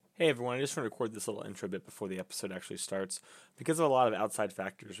Hey everyone, I just want to record this little intro bit before the episode actually starts. Because of a lot of outside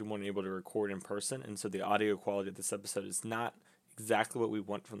factors, we weren't able to record in person, and so the audio quality of this episode is not exactly what we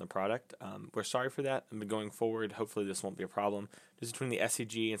want from the product. We're sorry for that, and going forward, hopefully this won't be a problem. Just between the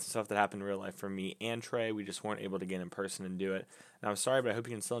SCG and some stuff that happened in real life for me and Trey, we just weren't able to get in person and do it. And I'm sorry, but I hope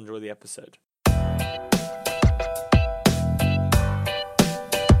you can still enjoy the episode.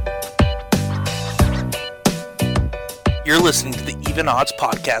 You're listening to the Even Odds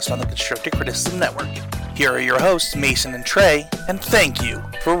podcast on the Constructive Criticism Network. Here are your hosts, Mason and Trey, and thank you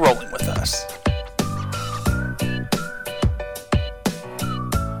for rolling with us.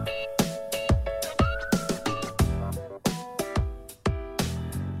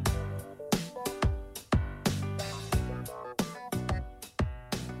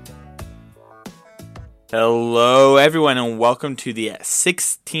 Hello, everyone, and welcome to the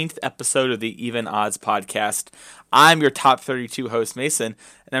 16th episode of the Even Odds podcast. I'm your top 32 host, Mason,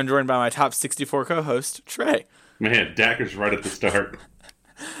 and I'm joined by my top 64 co-host, Trey. Man, Dacker's right at the start.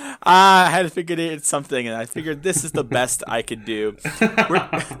 I had to figure it's something, and I figured this is the best I could do.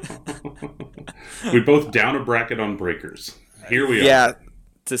 We both down a bracket on breakers. Here we are. Yeah,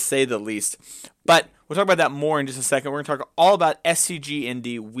 to say the least. But we'll talk about that more in just a second. We're going to talk all about SCG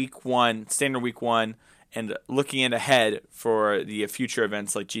Indy Week 1, Standard Week 1, and looking ahead for the future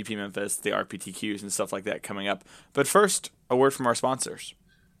events like GP Memphis, the RPTQs, and stuff like that coming up. But first, a word from our sponsors.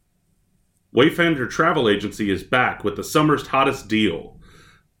 Wayfinder Travel Agency is back with the summer's hottest deal.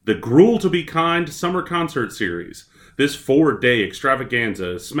 The Gruel to Be Kind Summer Concert Series. This 4-day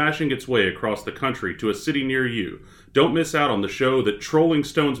extravaganza is smashing its way across the country to a city near you. Don't miss out on the show that Trolling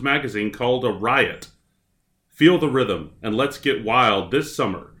Stones magazine called a riot. Feel the rhythm and let's get wild this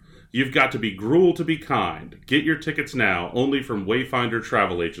summer. You've got to be Gruel to be kind. Get your tickets now, only from Wayfinder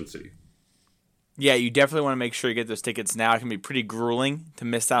Travel Agency. Yeah, you definitely want to make sure you get those tickets now. It can be pretty grueling to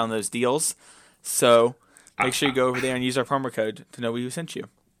miss out on those deals. So make sure you go over there and use our promo code to know we sent you.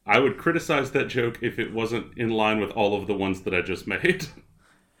 I would criticize that joke if it wasn't in line with all of the ones that I just made.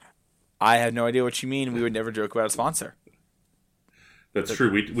 I have no idea what you mean. We would never joke about a sponsor. That's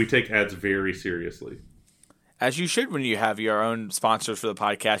true. We take ads very seriously. As you should when you have your own sponsors for the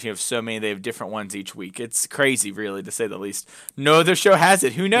podcast. You have so many, they have different ones each week. It's crazy, really, to say the least. No other show has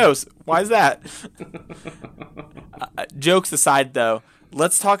it. Who knows? Why is that? Jokes aside, though,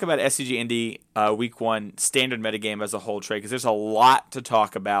 let's talk about SCG Indy Week 1 standard metagame as a whole, Trey, because there's a lot to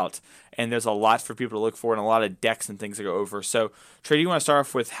talk about, and there's a lot for people to look for, and a lot of decks and things to go over. So, Trey, do you want to start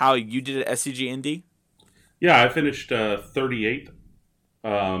off with how you did at SCG Indy? Yeah, I finished 38th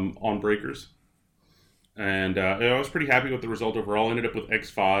on breakers. And I was pretty happy with the result overall. Ended up with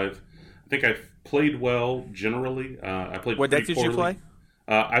X5. I think I played well generally. I played. What deck did you play?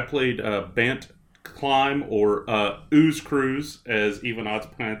 I played Bant Climb or Ooze Cruise, as Even Odds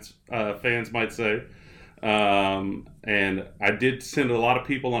fans might say. And I did send a lot of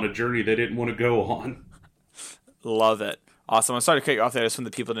people on a journey they didn't want to go on. Love it. Awesome. I'm sorry to cut you off there. I just want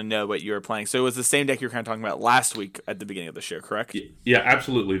the people to know what you were playing. So it was the same deck you were kind of talking about last week at the beginning of the show, correct? Yeah,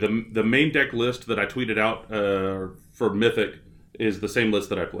 absolutely. The main deck list that I tweeted out for Mythic is the same list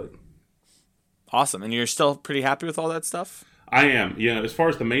that I played. Awesome. And you're still pretty happy with all that stuff? I am. Yeah, as far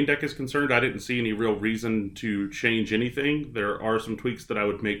as the main deck is concerned, I didn't see any real reason to change anything. There are some tweaks that I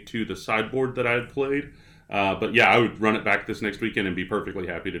would make to the sideboard that I had played. But yeah, I would run it back this next weekend and be perfectly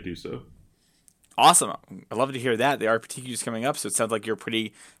happy to do so. Awesome. I love to hear that. The RPTQ is coming up, so it sounds like you're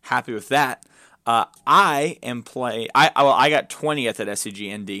pretty happy with that. I am playing. I got 20th at SCG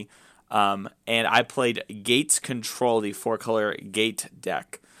Indy, and I played Gates Control, the 4-color Gate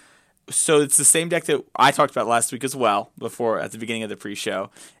deck. So it's the same deck that I talked about last week as well, before at the beginning of the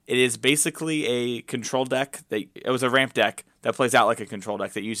pre-show. It is basically a control deck. It was a ramp deck that plays out like a control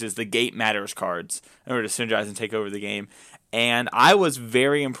deck that uses the Gate Matters cards in order to synergize and take over the game. And I was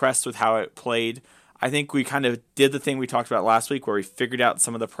very impressed with how it played. I think we kind of did the thing we talked about last week where we figured out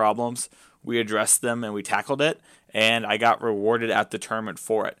some of the problems, we addressed them, and we tackled it, and I got rewarded at the tournament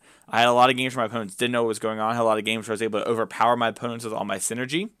for it. I had a lot of games where my opponents didn't know what was going on. I had a lot of games where I was able to overpower my opponents with all my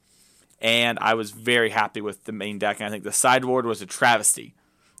synergy, and I was very happy with the main deck, and I think the sideboard was a travesty.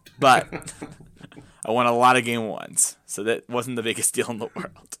 But I won a lot of game ones, so that wasn't the biggest deal in the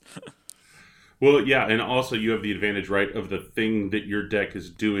world. Well, yeah, and also you have the advantage, right, of the thing that your deck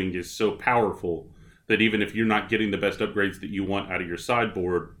is doing is so powerful that even if you're not getting the best upgrades that you want out of your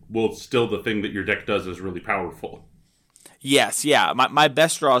sideboard, well, still the thing that your deck does is really powerful. Yes, yeah. My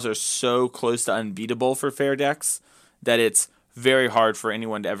best draws are so close to unbeatable for fair decks that it's very hard for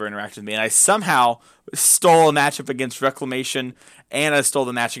anyone to ever interact with me. And I somehow stole a matchup against Reclamation, and I stole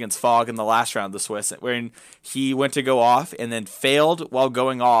the match against Fog in the last round of the Swiss, wherein he went to go off and then failed while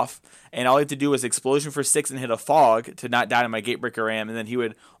going off. And all he had to do was explosion for 6 and hit a Fog to not die to my Gatebreaker Ram, and then he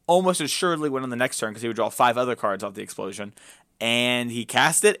would almost assuredly win on the next turn because he would draw 5 other cards off the explosion. And he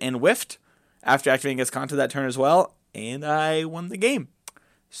cast it and whiffed after activating his Conta that turn as well, and I won the game.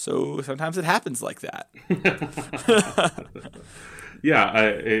 So sometimes it happens like that.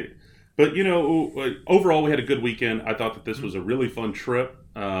 Yeah, but overall we had a good weekend. I thought that this was a really fun trip,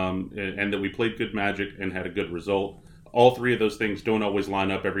 and that we played good Magic and had a good result. All 3 of those things don't always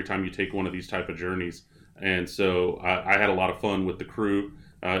line up every time you take one of these type of journeys, and so I had a lot of fun with the crew.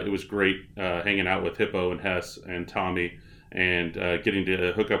 It was great hanging out with Hippo and Hess and Tommy, and getting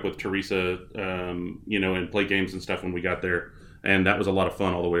to hook up with Teresa, and play games and stuff when we got there. And that was a lot of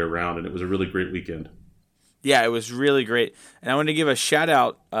fun all the way around, and it was a really great weekend. Yeah, it was really great. And I want to give a shout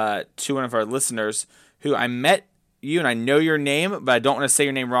out to one of our listeners who I met you, and I know your name, but I don't want to say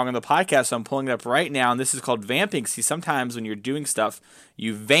your name wrong on the podcast, so I'm pulling it up right now, and this is called vamping. See, sometimes when you're doing stuff,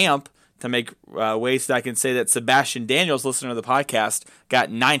 you vamp to make ways that I can say that Sebastian Daniels, listener to the podcast, got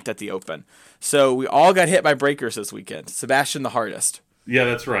 9th at the Open. So we all got hit by breakers this weekend. Sebastian the hardest. Yeah,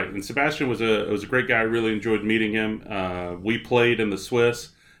 that's right. And Sebastian was a great guy. I really enjoyed meeting him. We played in the Swiss,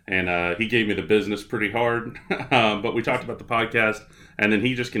 and he gave me the business pretty hard. But we talked about the podcast, and then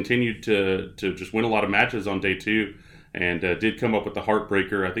he just continued to just win a lot of matches on day 2, and did come up with the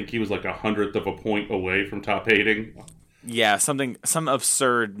heartbreaker. I think he was like 100th of a point away from top 8ing. Yeah, some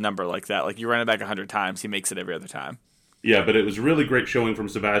absurd number like that. Like you run it back 100 times, he makes it every other time. Yeah, but it was really great showing from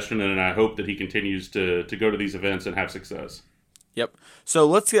Sebastian, and I hope that he continues to go to these events and have success. Yep. So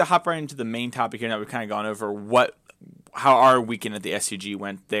let's hop right into the main topic here. Now we've kind of gone over how our weekend at the SCG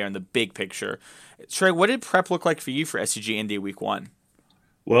went there in the big picture. Trey, what did prep look like for you for SCG Indy Week 1?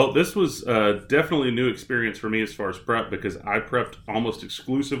 Well, this was definitely a new experience for me as far as prep, because I prepped almost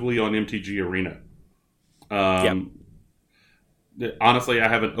exclusively on MTG Arena. Honestly, I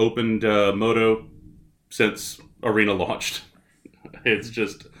haven't opened Moto since Arena launched. It's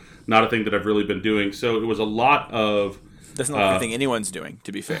just not a thing that I've really been doing. So it was a lot of... That's not anything anyone's doing,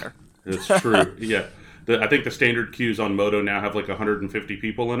 to be fair. That's true. Yeah. I think the standard queues on Moto now have like 150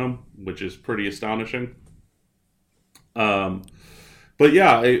 people in them, which is pretty astonishing. But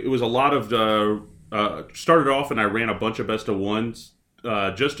yeah, it was a lot of... started off and I ran a bunch of best of ones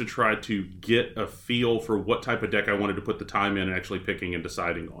just to try to get a feel for what type of deck I wanted to put the time in and actually picking and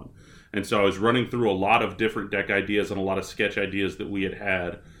deciding on. And so I was running through a lot of different deck ideas and a lot of sketch ideas that we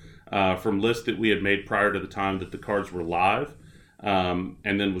had from lists that we had made prior to the time that the cards were live, and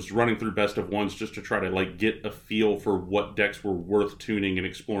then was running through best of ones just to try to get a feel for what decks were worth tuning and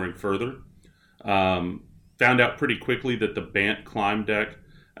exploring further. Found out pretty quickly that the Bant Climb deck,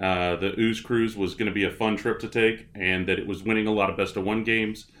 the Ooze Cruise, was going to be a fun trip to take, and that it was winning a lot of best of 1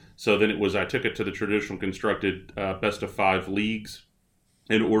 games. So then I took it to the traditional constructed best of 5 leagues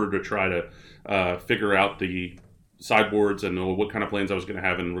in order to try to figure out the sideboards and what kind of plans I was going to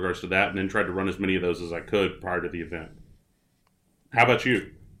have in regards to that, and then tried to run as many of those as I could prior to the event. How about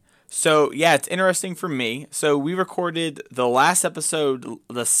you? So, yeah, it's interesting for me. So we recorded the last episode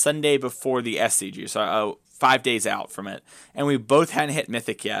the Sunday before the SCG, so 5 days out from it, and we both hadn't hit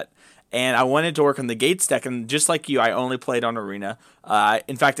Mythic yet. And I wanted to work on the Gates deck, and just like you, I only played on Arena.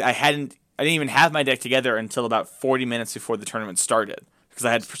 In fact, I didn't even have my deck together until about 40 minutes before the tournament started, because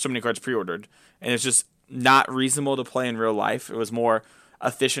I had so many cards pre-ordered, and it's just not reasonable to play in real life. It was more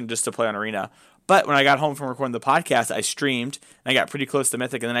efficient just to play on Arena. But when I got home from recording the podcast, I streamed, and I got pretty close to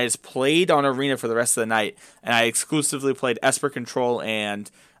Mythic, and then I just played on Arena for the rest of the night, and I exclusively played Esper Control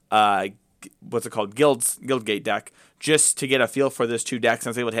and Guildgate deck, just to get a feel for those 2 decks.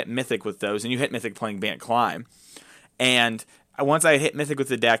 I was able to hit Mythic with those, and you hit Mythic playing Bant Climb. And once I hit Mythic with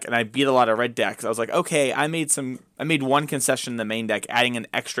the deck, and I beat a lot of red decks, I was like, okay, I made one concession in the main deck, adding an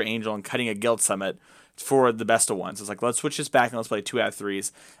extra Angel and cutting a Guild Summit for the best of ones. I was like, let's switch this back and let's play 2 out of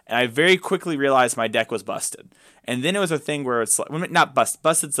 3s. And I very quickly realized my deck was busted. And then it was a thing where it's like, not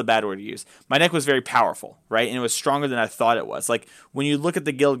busted's the bad word to use. My deck was very powerful, right? And it was stronger than I thought it was. Like, when you look at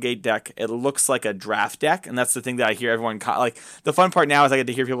the Guildgate deck, it looks like a draft deck. And that's the thing that I hear everyone, the fun part now is I get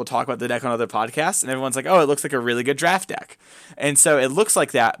to hear people talk about the deck on other podcasts. And everyone's like, oh, it looks like a really good draft deck. And so it looks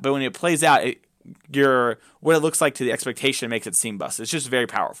like that. But when it plays out, what it looks like to the expectation makes it seem busted. It's just very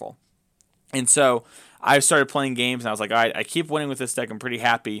powerful. And so I started playing games, and I was like, all right, I keep winning with this deck. I'm pretty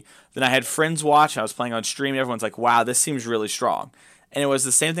happy. Then I had friends watch. I was playing on stream, and everyone's like, wow, this seems really strong. And it was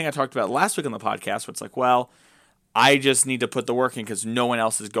the same thing I talked about last week on the podcast, where it's like, well, I just need to put the work in because no one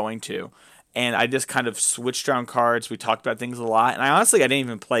else is going to. and I just kind of switched around cards. We talked about things a lot, and I didn't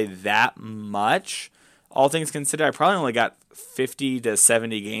even play that much. All things considered, I probably only got 50 to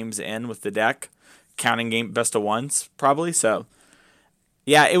 70 games in with the deck, counting game best of ones probably. So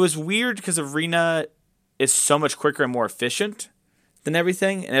yeah, it was weird because Arena is so much quicker and more efficient than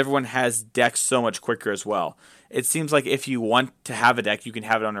everything, and everyone has decks so much quicker as well. It seems like if you want to have a deck, you can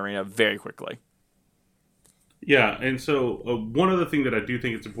have it on Arena very quickly. Yeah, and so one other thing that I do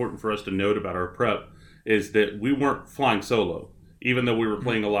think it's important for us to note about our prep is that we weren't flying solo, even though we were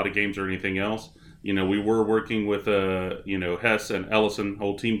playing a lot of games or anything else. You know, we were working with Hess and Ellison,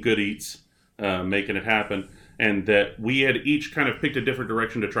 whole team Good Eats, making it happen, and that we had each kind of picked a different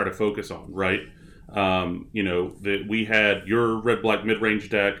direction to try to focus on, right? That we had your red-black mid-range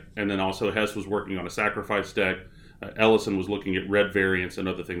deck, and then also Hess was working on a sacrifice deck. Ellison was looking at red variants and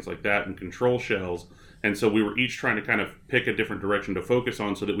other things like that and control shells. And so we were each trying to kind of pick a different direction to focus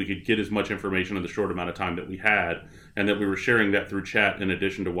on so that we could get as much information in the short amount of time that we had, and that we were sharing that through chat in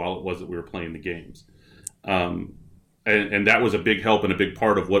addition to while it was that we were playing the games. And that was a big help and a big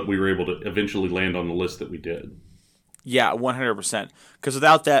part of what we were able to eventually land on the list that we did. Yeah, 100%. Because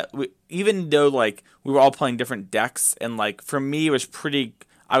without that, even though like we were all playing different decks, and like for me, I was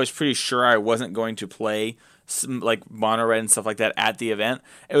pretty sure I wasn't going to play some, like mono red and stuff like that at the event.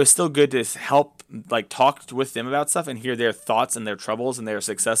 It was still good to help like talk with them about stuff and hear their thoughts and their troubles and their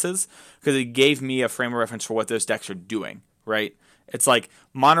successes, because it gave me a frame of reference for what those decks are doing. Right? It's like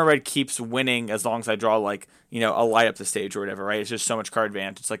mono red keeps winning as long as I draw like a light up the stage or whatever. Right? It's just so much card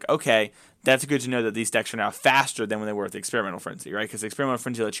advantage. It's like, okay, that's good to know that these decks are now faster than when they were with the Experimental Frenzy, right? Because the Experimental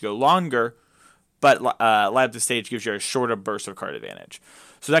Frenzy lets you go longer, but light up the stage gives you a shorter burst of card advantage.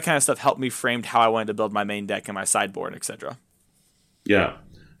 So that kind of stuff helped me frame how I wanted to build my main deck and my sideboard, etc. Yeah.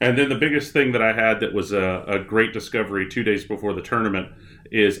 And then the biggest thing that I had that was a great discovery 2 days before the tournament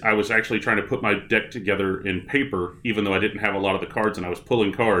is I was actually trying to put my deck together in paper, even though I didn't have a lot of the cards, and I was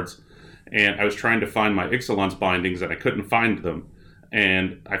pulling cards. And I was trying to find my Ixalan's bindings, and I couldn't find them.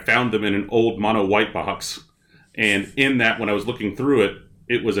 And I found them in an old mono white box. And in that, when I was looking through it,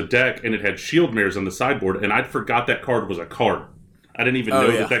 it was a deck, and it had Shield Mares on the sideboard, and I forgot that card was a card. I didn't even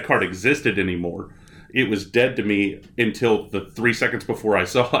know that card existed anymore. It was dead to me until the 3 seconds before I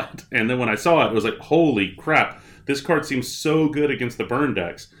saw it. And then when I saw it, it was like, holy crap, this card seems so good against the burn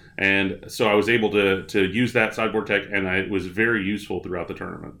decks. And so I was able to use that sideboard tech, and it was very useful throughout the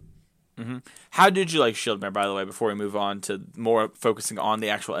tournament. Mm-hmm. How did you like Shield Mare, by the way, before we move on to more focusing on the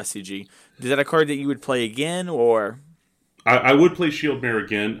actual SCG? Is that a card that you would play again, or...? I would play Shield Mare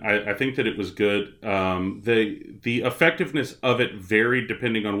again. I think that it was good. The effectiveness of it varied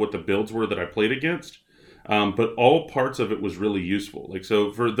depending on what the builds were that I played against, but all parts of it was really useful. Like,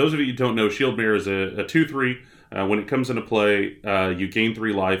 so for those of you who don't know, Shield Mare is a 2/3. When it comes into play, you gain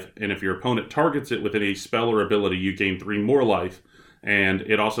 3 life, and if your opponent targets it with any spell or ability, you gain 3 more life, and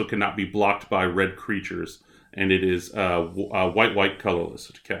it also cannot be blocked by red creatures, and it is white colorless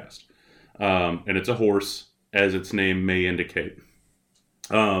to cast. And it's a horse, as its name may indicate.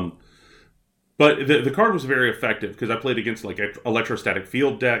 But the card was very effective because I played against like electrostatic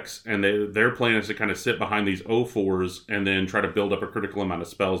field decks, and their plan is to kind of sit behind these 0/4s and then try to build up a critical amount of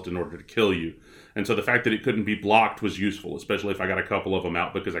spells in order to kill you. And so the fact that it couldn't be blocked was useful, especially if I got a couple of them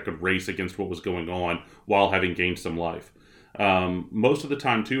out, because I could race against what was going on while having gained some life. Most of the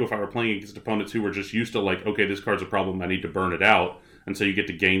time, too, if I were playing against opponents who were just used to like, okay, this card's a problem, I need to burn it out, and so you get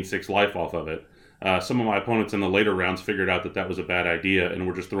to gain 6 life off of it. Some of my opponents in the later rounds figured out that was a bad idea and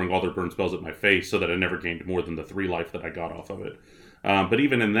were just throwing all their burn spells at my face so that I never gained more than the 3 life that I got off of it. But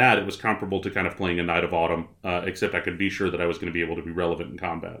even in that, it was comparable to kind of playing a Knight of Autumn, except I could be sure that I was going to be able to be relevant in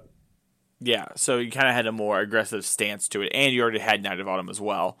combat. Yeah, so you kind of had a more aggressive stance to it, and you already had Knight of Autumn as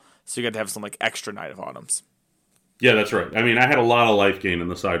well, so you got to have some like extra Knight of Autumns. Yeah, that's right. I mean, I had a lot of life gain in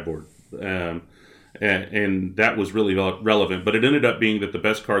the sideboard. And that was really relevant. But it ended up being that the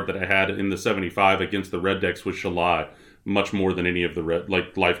best card that I had in the 75 against the red decks was Shalai, much more than any of the red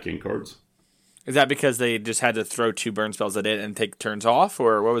life gain cards. Is that because they just had to throw 2 burn spells at it and take turns off,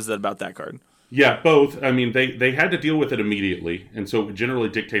 or what was it about that card? Yeah, both. I mean, they had to deal with it immediately, and so it would generally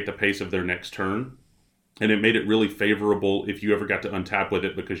dictate the pace of their next turn. And it made it really favorable if you ever got to untap with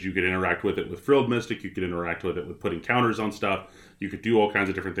it, because you could interact with it with Frilled Mystic, you could interact with it with putting counters on stuff, you could do all kinds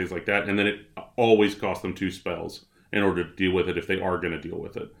of different things like that, and then it always cost them 2 spells in order to deal with it if they are going to deal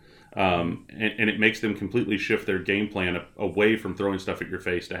with it. And it makes them completely shift their game plan away from throwing stuff at your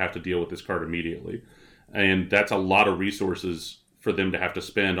face to have to deal with this card immediately. And that's a lot of resources for them to have to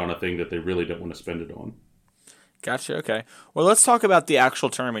spend on a thing that they really don't want to spend it on. Gotcha, okay. Well, let's talk about the actual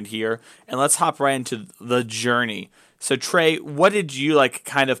tournament here, and let's hop right into the journey. So Trey, what did you like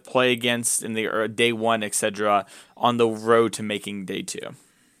kind of play against in the day one, etc., on the road to making day two?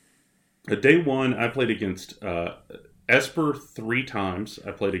 Day one, I played against Esper 3 times.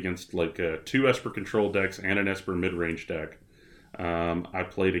 I played against like 2 Esper control decks and an Esper mid-range deck. I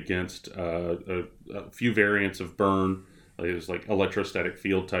played against a few variants of Burn. It was like electrostatic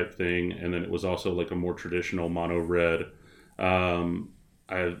field type thing, and then it was also like a more traditional mono red.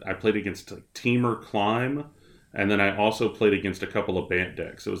 I played against like Temur Climb, and then I also played against a couple of Bant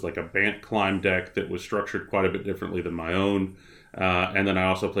decks. It was like a Bant Climb deck that was structured quite a bit differently than my own. And then I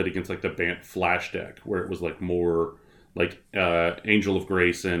also played against like the Bant Flash deck, where it was like more like Angel of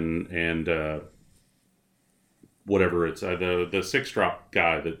Grace and whatever it's the 6-drop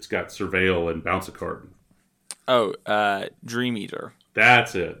guy that's got Surveil and Bounce a Card. Oh, Dream Eater.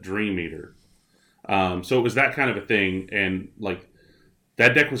 That's it, Dream Eater. So it was that kind of a thing, and like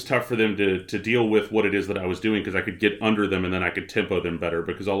that deck was tough for them to deal with what it is that I was doing, because I could get under them and then I could tempo them better,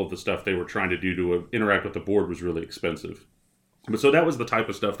 because all of the stuff they were trying to do to interact with the board was really expensive. But so that was the type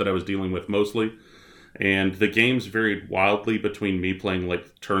of stuff that I was dealing with mostly. And the games varied wildly between me playing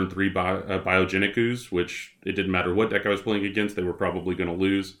like turn 3 Biogenic Ooze, which it didn't matter what deck I was playing against, they were probably going to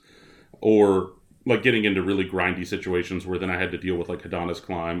lose, or like getting into really grindy situations where then I had to deal with like Hadana's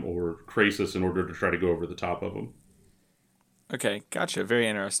Climb or Krasis in order to try to go over the top of them. Okay, gotcha. Very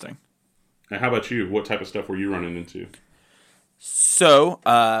interesting. And how about you? What type of stuff were you running into? So,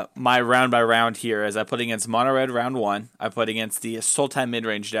 my round by round here is I put against Mono Red round 1. I put against the Sultai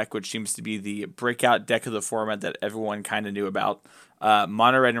mid-range deck, which seems to be the breakout deck of the format that everyone kind of knew about.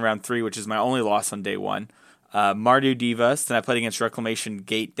 Mono Red in round 3, which is my only loss on day 1. Mardu Divas. Then I played against Reclamation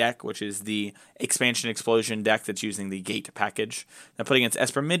Gate deck, which is the Expansion Explosion deck that's using the Gate package. Then I put against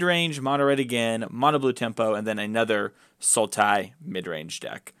Esper midrange, Mono Red again, Mono Blue Tempo, and then another Sultai midrange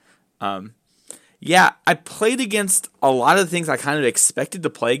deck. Yeah, I played against a lot of the things I kind of expected to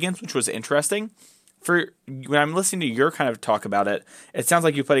play against, which was interesting. For when I'm listening to your kind of talk about it, it sounds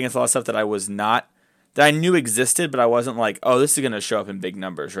like you played against a lot of stuff that that I knew existed, but I wasn't like, oh, this is going to show up in big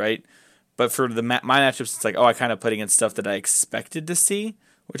numbers, right? But for my matchups, it's like, oh, I kind of played against stuff that I expected to see,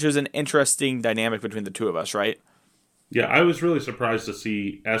 which was an interesting dynamic between the two of us, right? Yeah, I was really surprised to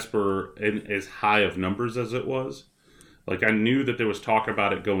see Esper in as high of numbers as it was. Like, I knew that there was talk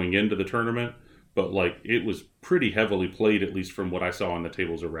about it going into the tournament, but like it was pretty heavily played, at least from what I saw on the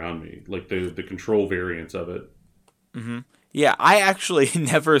tables around me. Like the control variants of it. Mm-hmm. Yeah, I actually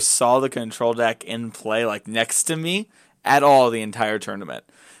never saw the control deck in play like next to me at all the entire tournament.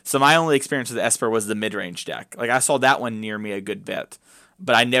 So my only experience with Esper was the mid-range deck. Like I saw that one near me a good bit,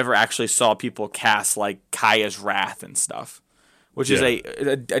 but I never actually saw people cast like Kaya's Wrath and stuff, which is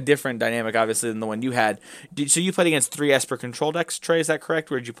a different dynamic, obviously, than the one you had. So you played against 3 Esper control decks, Trey, is that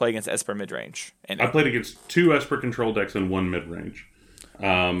correct? Or did you play against Esper midrange? I played against 2 Esper control decks and 1 midrange.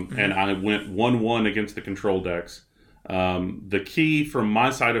 And I went 1-1 against the control decks. The key from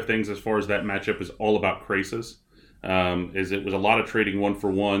my side of things as far as that matchup is all about Krasis. Is it was a lot of trading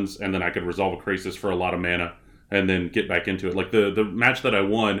 1-for-1s, and then I could resolve a Krasis for a lot of mana and then get back into it. Like the match that I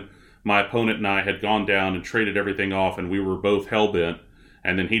won, my opponent and I had gone down and traded everything off, and we were both hellbent.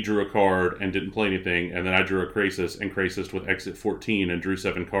 And then he drew a card and didn't play anything, and then I drew a Krasis and Krasis with exit 14 and drew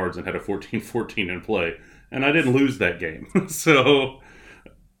 7 cards and had a 14-14 in play. And I didn't lose that game. So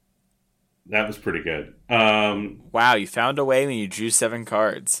that was pretty good. Wow, you found a way when you drew 7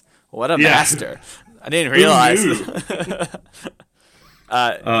 cards. What a master. I didn't realize.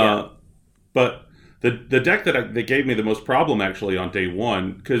 But the deck that gave me the most problem actually on day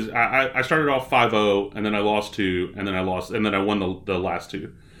 1, because I started off 5-0 and then I lost 2 and then I won the last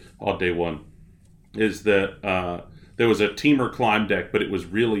 2 on day 1, is that there was a Temur Climb deck, but it was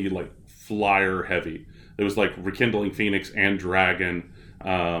really like flyer heavy. It was like Rekindling Phoenix and Dragon,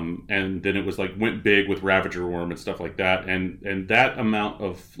 and then it was like went big with Ravager Worm and stuff like that, and that amount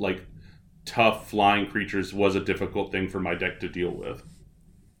of like tough flying creatures was a difficult thing for my deck to deal with.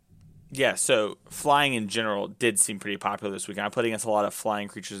 Yeah, so flying in general did seem pretty popular this weekend. I played against a lot of flying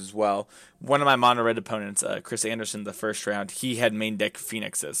creatures as well. One of my mono red opponents, Chris Anderson, the first round, he had main deck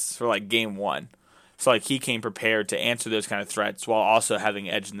Phoenixes for like game 1. So like he came prepared to answer those kind of threats while also having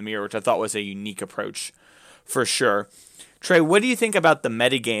edge in the mirror, which I thought was a unique approach for sure. Trey, what do you think about the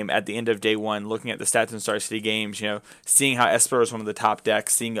metagame at the end of day 1, looking at the stats in Star City Games, seeing how Esper was one of the top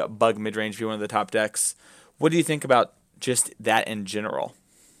decks, seeing Bug midrange be one of the top decks? What do you think about just that in general?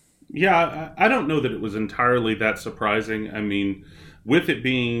 Yeah, I don't know that it was entirely that surprising. I mean, with it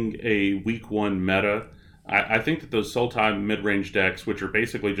being a week 1 meta, I think that those Sultai mid-range decks, which are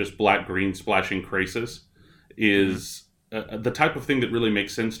basically just black-green splashing Krasis, is the type of thing that really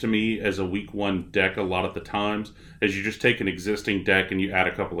makes sense to me as a week one deck a lot of the times is you just take an existing deck and you add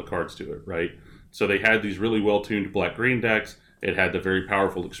a couple of cards to it, right? So they had these really well-tuned black-green decks. It had the very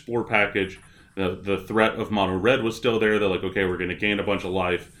powerful Explore package. The threat of mono red was still there. They're like, okay, we're going to gain a bunch of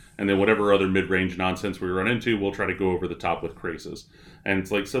life, and then whatever other mid-range nonsense we run into, we'll try to go over the top with Krasis. And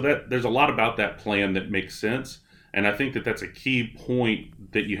it's like, so that there's a lot about that plan that makes sense. And I think that that's a key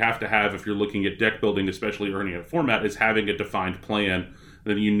point that you have to have if you're looking at deck building, especially early in a format, is having a defined plan.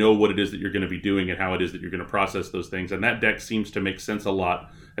 Then you know what it is that you're going to be doing and how it is that you're going to process those things. And that deck seems to make sense a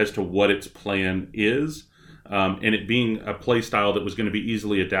lot as to what its plan is. And it being a play style that was going to be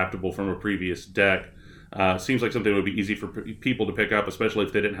easily adaptable from a previous deck seems like something that would be easy for people to pick up, especially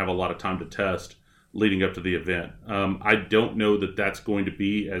if they didn't have a lot of time to test leading up to the event. I don't know that that's going to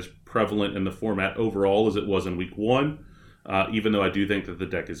be as prevalent in the format overall as it was in week one, even though I do think that the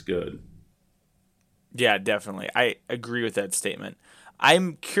deck is good. Yeah, definitely. I agree with that statement.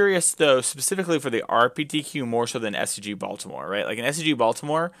 I'm curious, though, specifically for the RPTQ more so than SCG Baltimore, right? Like in SCG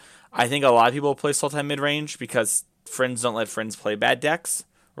Baltimore, I think a lot of people play Sultai mid-range because friends don't let friends play bad decks,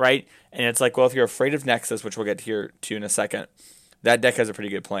 right? And it's like, well, if you're afraid of Nexus, which we'll get here to in a second, that deck has a pretty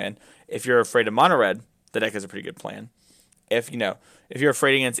good plan. If you're afraid of mono red, the deck has a pretty good plan. If you're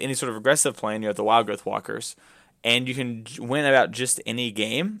afraid against any sort of aggressive plan, you have the Wild Growth Walkers, and you can win about just any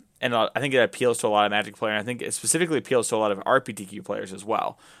game. And I think it appeals to a lot of Magic players. I think it specifically appeals to a lot of RPTQ players as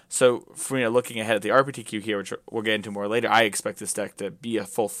well. So, for looking ahead at the RPTQ here, which we'll get into more later, I expect this deck to be in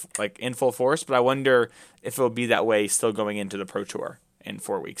full force. But I wonder if it will be that way still going into the Pro Tour in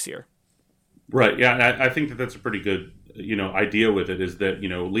 4 weeks here. Right. Yeah, I think that that's a pretty good idea with it. Is that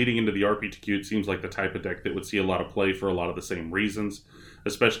leading into the RPTQ, it seems like the type of deck that would see a lot of play for a lot of the same reasons,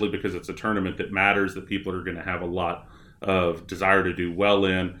 especially because it's a tournament that matters, that people are going to have a lot of desire to do well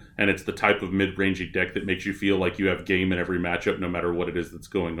in, and it's the type of mid-rangey deck that makes you feel like you have game in every matchup no matter what it is that's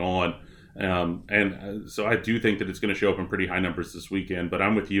going on. So I do think that it's going to show up in pretty high numbers this weekend, but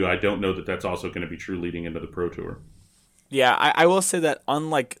I'm with you. I don't know that that's also going to be true leading into the Pro Tour. Yeah, I will say that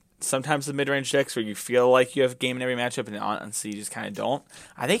unlike sometimes the mid-range decks where you feel like you have game in every matchup and honestly you just kind of don't,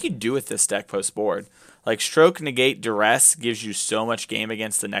 I think you do with this deck post-board. Like, Stroke, Negate, Duress gives you so much game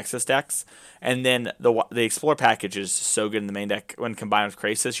against the Nexus decks. And then the Explore package is so good in the main deck when combined with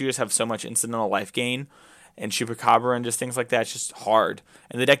Krasis. You just have so much incidental life gain and Chupacabra and just things like that. It's just hard.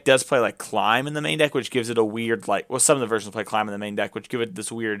 And the deck does play, like, Climb in the main deck, which gives it a weird, some of the versions play Climb in the main deck, which give it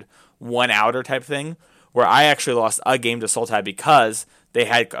this weird one-outer type thing, where I actually lost a game to Sultai because they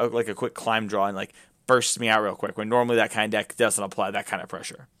had, a quick Climb draw and, bursts me out real quick, when normally that kind of deck doesn't apply that kind of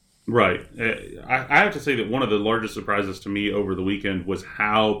pressure. Right. I have to say that one of the largest surprises to me over the weekend was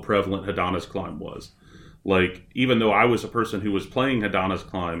how prevalent Hadana's Climb was. Like, even though I was a person who was playing Hadana's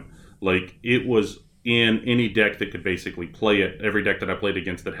Climb, it was in any deck that could basically play it. Every deck that I played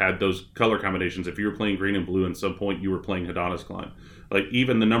against that had those color combinations, if you were playing green and blue, at some point you were playing Hadana's Climb.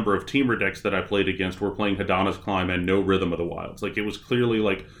 Even the number of Teamer decks that I played against were playing Hadana's Climb and no Rhythm of the Wilds. It was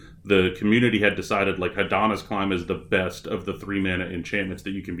clearly the community had decided Hadana's Climb is the best of the 3-mana enchantments that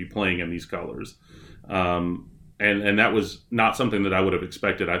you can be playing in these colors. And that was not something that I would have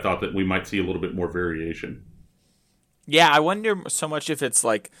expected. I thought that we might see a little bit more variation. Yeah, I wonder so much if it's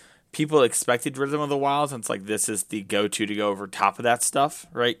people expected Rhythm of the Wilds, and it's this is the go-to to go over top of that stuff,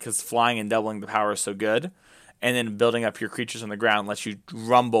 right? Because flying and doubling the power is so good. And then building up your creatures on the ground lets you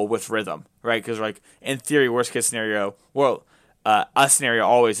rumble with Rhythm, right? Because in theory, worst case scenario, a scenario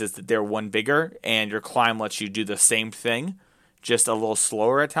always is that they're one bigger, and your Climb lets you do the same thing, just a little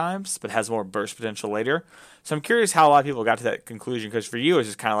slower at times, but has more burst potential later. So I'm curious how a lot of people got to that conclusion, because for you, it's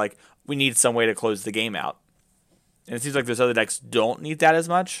just kind of we need some way to close the game out. And it seems like those other decks don't need that as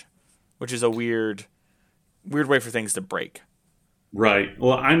much, which is a weird way for things to break. Right.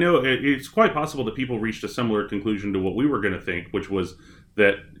 Well, I know it's quite possible that people reached a similar conclusion to what we were going to think, which was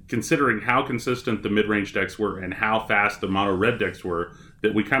that considering how consistent the mid-range decks were and how fast the mono red decks were,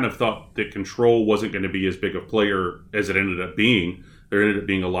 that we kind of thought that Control wasn't going to be as big a player as it ended up being. There ended up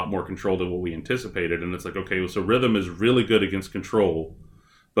being a lot more Control than what we anticipated. And it's okay, so Rhythm is really good against Control,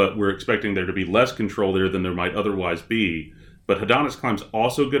 but we're expecting there to be less Control there than there might otherwise be. But Hadana's Climb's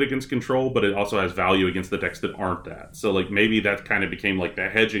also good against Control, but it also has value against the decks that aren't that. So maybe that kind of became the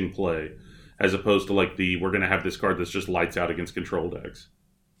hedging play, as opposed to we're going to have this card that's just lights out against Control decks.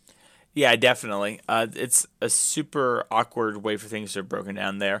 Yeah, definitely. It's a super awkward way for things to have broken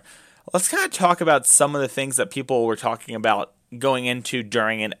down there. Let's kind of talk about some of the things that people were talking about going into,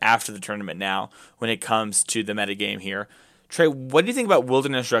 during, and after the tournament now when it comes to the metagame here. Trey, what do you think about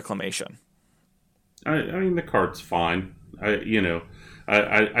Wilderness Reclamation? I mean, the card's fine. I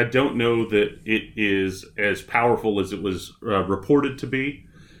I don't know that it is as powerful as it was reported to be.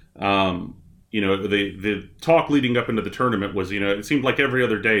 The talk leading up into the tournament was, it seemed like every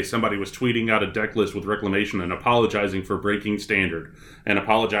other day somebody was tweeting out a deck list with Reclamation and apologizing for breaking standard and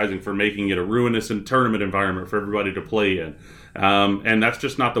apologizing for making it a ruinous tournament environment for everybody to play in. And that's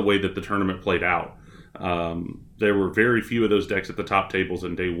just not the way that the tournament played out. There were very few of those decks at the top tables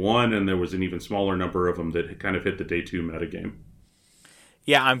in day one, and there was an even smaller number of them that kind of hit the day two metagame.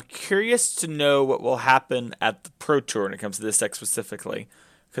 Yeah, I'm curious to know what will happen at the Pro Tour when it comes to this deck specifically.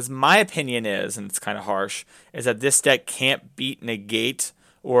 Because my opinion is, and it's kind of harsh, is that this deck can't beat Negate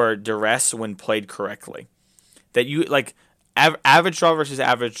or Duress when played correctly. That you, like, average draw versus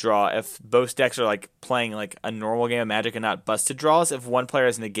average draw, if both decks are, like, playing, like, a normal game of Magic and not busted draws, if one player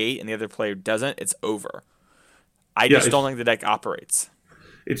has Negate and the other player doesn't, it's over. I just don't think the deck operates.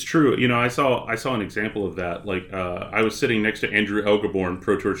 It's true. I saw an example of that. Like, I was sitting next to Andrew Elgaborn,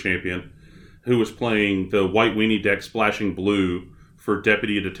 Pro Tour champion, who was playing the White Weenie deck splashing blue for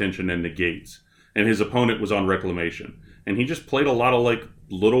Deputy of Detention and Negates. And his opponent was on Reclamation. And he just played a lot of, like,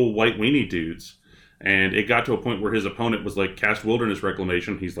 little White Weenie dudes. And it got to a point where his opponent was like, cast Wilderness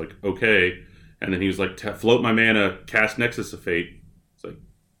Reclamation. He's like, okay. And then he was like, float my mana, cast Nexus of Fate. It's like,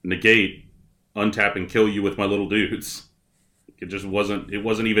 negate, untap, and kill you with my little dudes. It just wasn't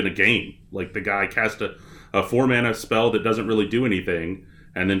even a game. Like, the guy cast a 4-mana spell that doesn't really do anything,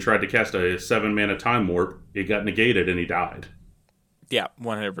 and then tried to cast a 7-mana Time Warp. It got negated, and he died. Yeah,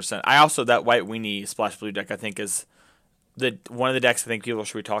 100%. I also, that White Weenie Splash Blue deck, I think, is one of the decks I think people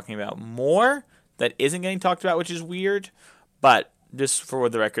should be talking about more that isn't getting talked about, which is weird. But just for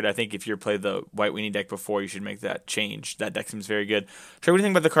the record, I think if you played the White Weenie deck before, you should make that change. That deck seems very good. Trey, what do you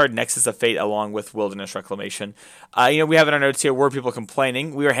think about the card Nexus of Fate along with Wilderness Reclamation? We have in our notes here, were people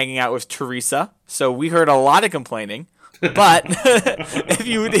complaining? We were hanging out with Teresa, so we heard a lot of complaining. But if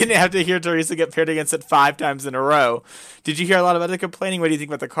you didn't have to hear Teresa get paired against it 5 times in a row, did you hear a lot about the complaining? What do you think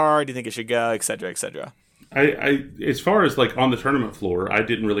about the card? Do you think it should go, et cetera, et cetera? I as far as like on the tournament floor, I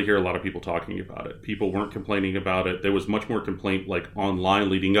didn't really hear a lot of people talking about it. People weren't complaining about it. There was much more complaint like online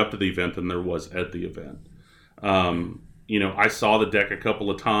leading up to the event than there was at the event. I saw the deck a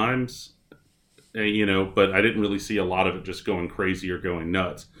couple of times, but I didn't really see a lot of it just going crazy or going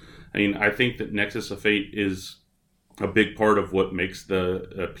nuts. I mean, I think that Nexus of Fate is a big part of what makes the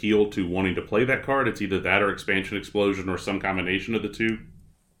appeal to wanting to play that card. It's either that or Expansion Explosion or some combination of the two.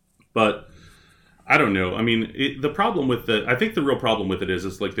 But I don't know. I mean, I think the real problem with it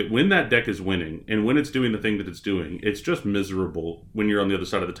is like that when that deck is winning and when it's doing the thing that it's doing, it's just miserable when you're on the other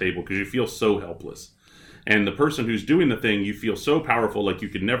side of the table because you feel so helpless. And the person who's doing the thing, you feel so powerful, like you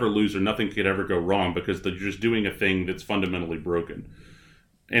could never lose or nothing could ever go wrong because they're just doing a thing that's fundamentally broken.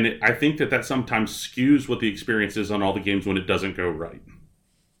 And I think that sometimes skews what the experience is on all the games when it doesn't go right.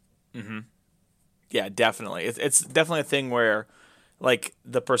 Mm-hmm. Yeah, definitely. It's definitely a thing where, like,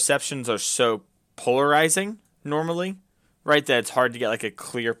 the perceptions are so polarizing normally, right, that it's hard to get, like, a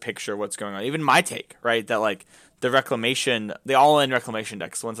clear picture of what's going on. Even my take, right, that, like, the all-in Reclamation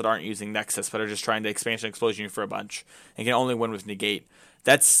decks, the ones that aren't using Nexus but are just trying to Expansion Explosion you for a bunch and can only win with Negate,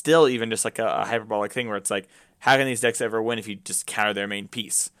 that's still even just, like, a hyperbolic thing where it's like, how can these decks ever win if you just counter their main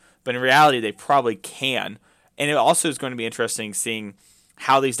piece? But in reality, they probably can. And it also is going to be interesting seeing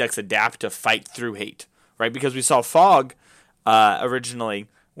how these decks adapt to fight through hate, right? Because we saw Fog originally,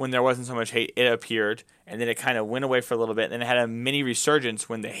 when there wasn't so much hate, it appeared, and then it kind of went away for a little bit, and then it had a mini resurgence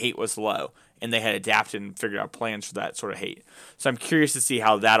when the hate was low, and they had adapted and figured out plans for that sort of hate. So I'm curious to see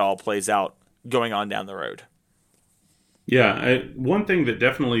how that all plays out going on down the road. Yeah, one thing that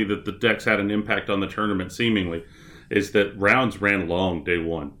definitely that the decks had an impact on the tournament, seemingly, is that rounds ran long day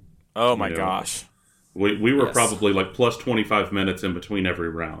one. Oh my gosh. We were probably like plus 25 minutes in between every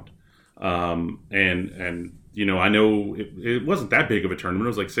round. And I know it wasn't that big of a tournament. It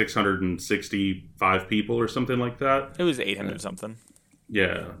was like 665 people or something like that. It was 800 something.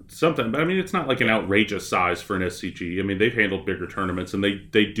 Yeah, something. But I mean, it's not like an outrageous size for an SCG. I mean, they've handled bigger tournaments, and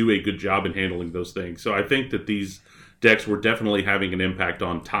they do a good job in handling those things. So I think that these decks were definitely having an impact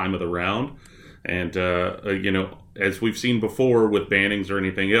on time of the round. And, as we've seen before with bannings or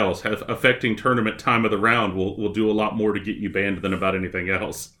anything else, affecting tournament time of the round will do a lot more to get you banned than about anything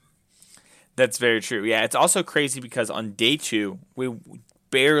else. That's very true. Yeah, it's also crazy because on day 2, we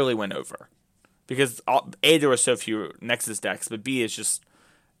barely went over. Because, A, there were so few Nexus decks, but B, it's just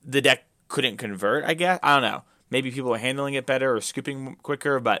the deck couldn't convert, I guess. I don't know. Maybe people are handling it better or scooping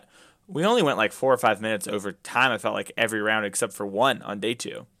quicker, but we only went like 4 or 5 minutes over time, I felt like, every round except for one on day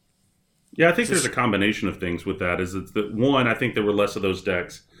 2. Yeah, I think there's a combination of things with that. Is it's that one, I think there were less of those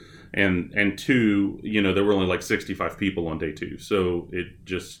decks, and two, there were only like 65 people on day 2, so it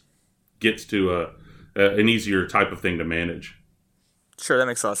just gets to an easier type of thing to manage. Sure, that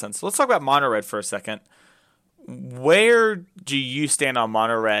makes a lot of sense. Let's talk about Mono Red for a second. Where do you stand on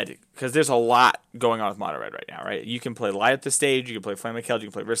Mono Red? Because there's a lot going on with Mono Red right now, right? You can play Light Up the Stage, you can play Flame of Keld, you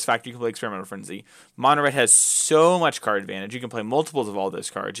can play Risk Factor, you can play Experimental Frenzy. Mono Red has so much card advantage. You can play multiples of all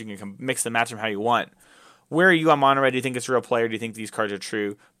those cards. You can mix and match them how you want. Where are you on Mono Red? Do you think it's a real player? Do you think these cards are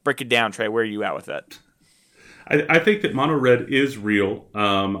true? Break it down, Trey. Where are you at with it? I think that Mono Red is real.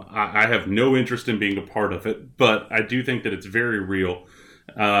 I have no interest in being a part of it, but I do think that it's very real,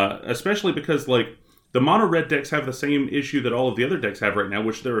 especially because, like, the Mono Red decks have the same issue that all of the other decks have right now,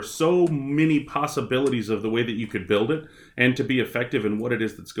 which there are so many possibilities of the way that you could build it and to be effective in what it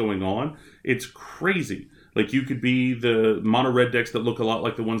is that's going on. It's crazy. Like, you could be the Mono Red decks that look a lot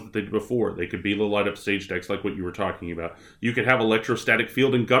like the ones that they did before. They could be the Light Up Stage decks like what you were talking about. You could have Electrostatic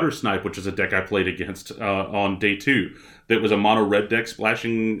Field and Gutter Snipe, which is a deck I played against on day 2. That was a Mono Red deck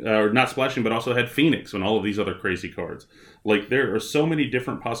splashing, or not splashing, but also had Phoenix and all of these other crazy cards. Like, there are so many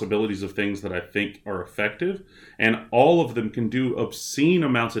different possibilities of things that I think are effective, and all of them can do obscene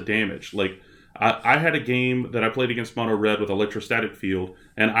amounts of damage. Like, I had a game that I played against Mono Red with Electrostatic Field,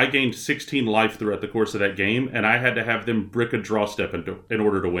 and I gained 16 life throughout the course of that game, and I had to have them brick a draw step in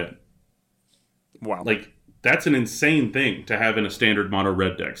order to win. Wow. Like, that's an insane thing to have in a standard Mono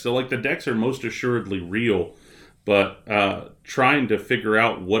Red deck. So, like, the decks are most assuredly real, but trying to figure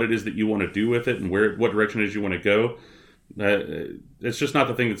out what it is that you want to do with it and what direction it is you want to go, it's just not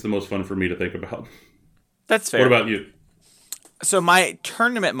the thing that's the most fun for me to think about. That's fair. What about you? So my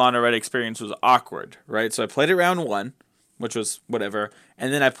tournament Mono Red experience was awkward, right? So I played it round 1, which was whatever,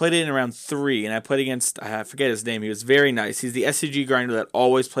 and then I played it in round 3, and I played against, I forget his name, he was very nice. He's the SCG grinder that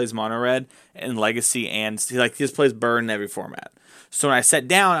always plays Mono Red in Legacy, and he just plays Burn in every format. So when I sat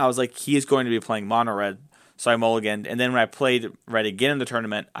down, I was like, he is going to be playing Mono Red, so I mulliganed, and then when I played Red again in the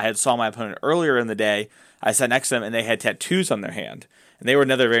tournament, I saw my opponent earlier in the day, I sat next to them, and they had tattoos on their hand. And they were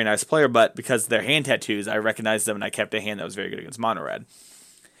another very nice player, but because of their hand tattoos, I recognized them, and I kept a hand that was very good against Mono Red.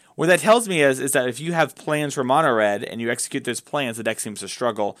 What that tells me is that if you have plans for Mono Red and you execute those plans, the deck seems to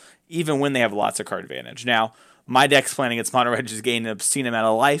struggle, even when they have lots of card advantage. Now, my deck's plan against Mono Red just gain an obscene amount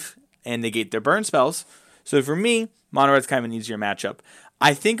of life and negate their burn spells. So for me, Mono Red's kind of an easier matchup.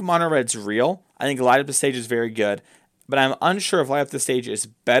 I think Mono Red's real. I think Light Up the Stage is very good, but I'm unsure if Light Up the Stage is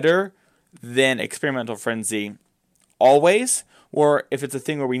better than Experimental Frenzy always, or if it's a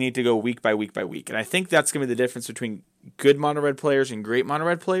thing where we need to go week by week by week. And I think that's going to be the difference between good Mono Red players and great Mono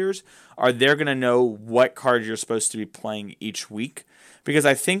Red players. Are they're going to know what cards you're supposed to be playing each week? Because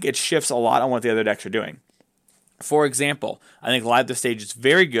I think it shifts a lot on what the other decks are doing. For example, I think Light Up the Stage is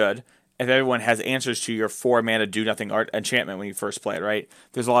very good if everyone has answers to your 4-mana do-nothing art enchantment when you first play it, right?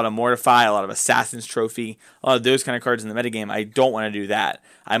 There's a lot of Mortify, a lot of Assassin's Trophy, a lot of those kind of cards in the metagame. I don't want to do that.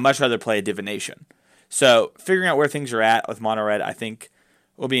 I'd much rather play a Divination. So figuring out where things are at with Mono Red, I think,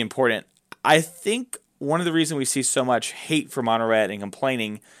 will be important. I think one of the reasons we see so much hate for Mono Red and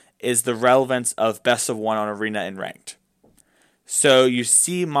complaining is the relevance of best of one on Arena and Ranked. So you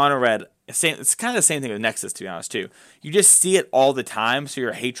see Mono Red, it's kind of the same thing with Nexus, to be honest, too. You just see it all the time, so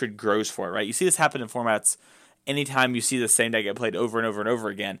your hatred grows for it, right? You see this happen in formats anytime you see the same deck get played over and over and over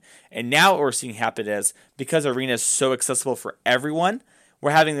again. And now what we're seeing happen is, because Arena is so accessible for everyone,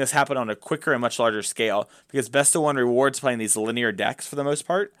 we're having this happen on a quicker and much larger scale, because Best of One rewards playing these linear decks for the most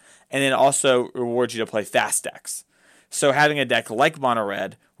part, and then also rewards you to play fast decks. So having a deck like Mono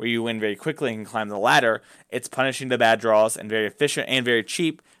Red, where you win very quickly and can climb the ladder, it's punishing the bad draws and very efficient and very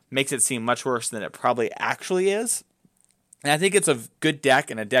cheap, makes it seem much worse than it probably actually is. And I think it's a good deck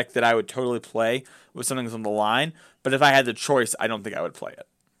and a deck that I would totally play with something that's on the line, but if I had the choice, I don't think I would play it.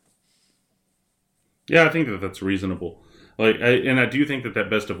 Yeah, I think that's reasonable. I do think that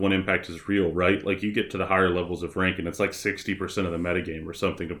best of one impact is real, right? Like, you get to the higher levels of rank, and it's like 60% of the metagame or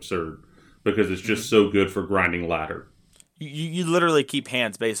something absurd, because it's just so good for grinding ladder. You literally keep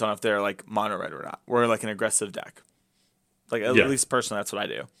hands based on if they're like Mono Red or not. Or like an aggressive deck. Like, at least personally, that's what I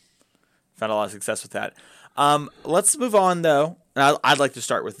do. Found a lot of success with that. Let's move on, though. And I'd like to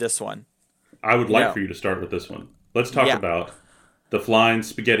start with this one. I would like for you to start with this one. Let's talk about the Flying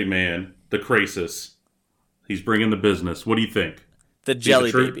Spaghetti Man, the Krasis. He's bringing the business. What do you think? The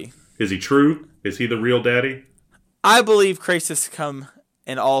Jelly Baby. Is he true? Is he the real daddy? I believe Krasis come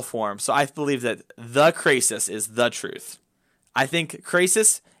in all forms. So I believe that the Krasis is the truth. I think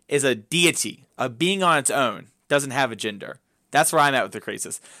Krasis is a deity, a being on its own, doesn't have a gender. That's where I'm at with the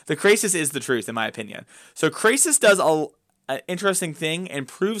Krasis. The Krasis is the truth, in my opinion. So Krasis does an interesting thing and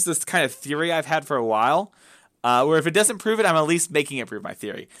proves this kind of theory I've had for a while Where if it doesn't prove it, I'm at least making it prove my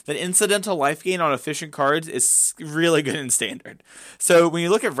theory. That incidental life gain on efficient cards is really good in Standard. So when you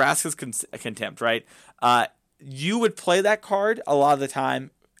look at Vraska's Contempt, right, you would play that card a lot of the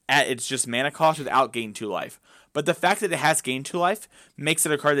time at its just mana cost without gain 2 life. But the fact that it has gain 2 life makes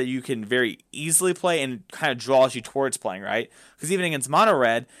it a card that you can very easily play and kind of draws you towards playing, right? Because even against mono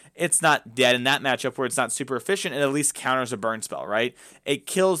red, it's not dead in that matchup where it's not super efficient. It at least counters a burn spell, right? It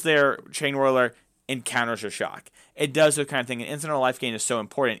kills their Chain Whirler and counters your shock. It does that kind of thing. And incidental life gain is so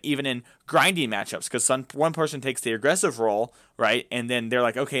important, even in grinding matchups, because one person takes the aggressive role, right? And then they're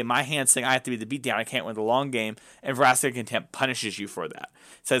like, okay, my hand's saying I have to be the beatdown. I can't win the long game. And Vraska's Contempt punishes you for that.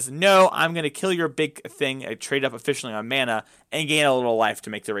 It says, no, I'm going to kill your big thing, trade up efficiently on mana, and gain a little life to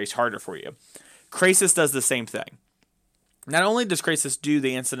make the race harder for you. Krasis does the same thing. Not only does Krasis do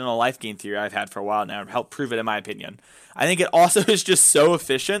the incidental life gain theory I've had for a while now, help prove it in my opinion, I think it also is just so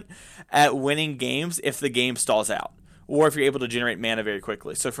efficient at winning games if the game stalls out, or if you're able to generate mana very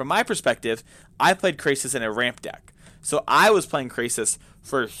quickly. So from my perspective, I played Krasis in a ramp deck. So I was playing Krasis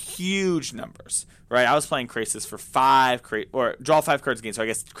for huge numbers, right? I was playing Krasis for draw 5 cards again, so I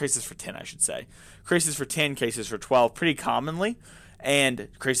guess Krasis for 10, I should say. Krasis for 10, Krasis for 12, pretty commonly, and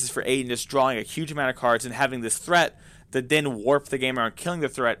Krasis for 8, and just drawing a huge amount of cards and having this threat that then warp the game around killing the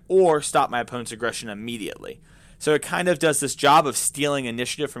threat or stop my opponent's aggression immediately. So it kind of does this job of stealing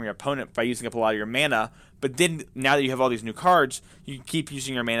initiative from your opponent by using up a lot of your mana, but then now that you have all these new cards, you keep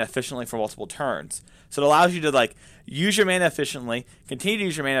using your mana efficiently for multiple turns. So it allows you to use your mana efficiently, continue to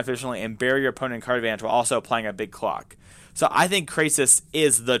use your mana efficiently, and bury your opponent in card advantage while also applying a big clock. So I think Krasis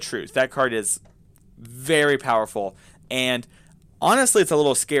is the truth. That card is very powerful, and honestly, it's a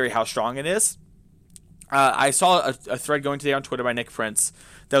little scary how strong it is. I saw a thread going today on Twitter by Nick Prince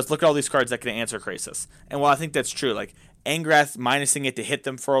that was looking at all these cards that can answer Krasis. And while I think that's true, Angrath minusing it to hit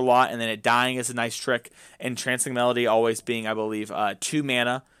them for a lot and then it dying is a nice trick, and Trancing Melody always being, I believe, 2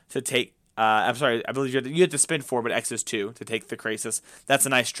 mana to take. I believe you have to spend 4, but X is 2 to take the Krasis. That's a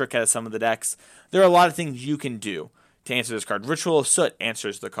nice trick out of some of the decks. There are a lot of things you can do to answer this card. Ritual of Soot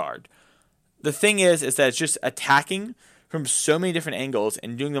answers the card. The thing is that it's just attacking from so many different angles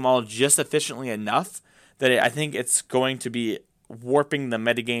and doing them all just efficiently enough that I think it's going to be warping the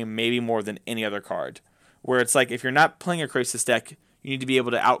metagame maybe more than any other card. Where it's if you're not playing a Krasis deck, you need to be able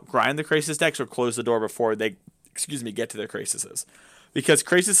to outgrind the Krasis decks or close the door before they, get to their Krasises. Because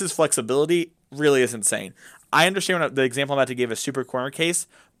Krasis' flexibility really is insane. I understand the example I'm about to give is Super Corner Case,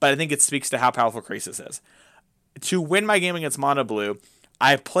 but I think it speaks to how powerful Krasis is. To win my game against Mono Blue,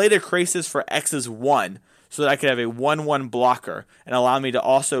 I played a Krasis for X's 1 so that I could have a 1/1 blocker and allow me to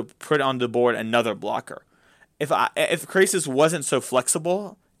also put on the board another blocker. If Krasis wasn't so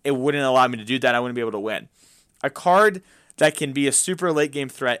flexible, it wouldn't allow me to do that. I wouldn't be able to win. A card that can be a super late game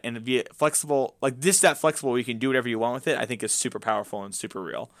threat and be flexible, that flexible where you can do whatever you want with it, I think is super powerful and super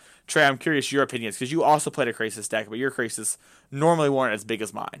real. Trey, I'm curious your opinions, because you also played a Krasis deck, but your Krasis normally weren't as big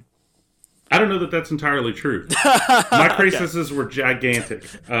as mine. I don't know that that's entirely true. My Krasises were gigantic.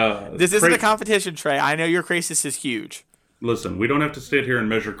 This isn't a competition, Trey. I know your Krasis is huge. Listen, we don't have to sit here and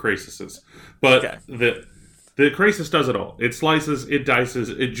measure Krasises. But the Krasis does it all. It slices, it dices,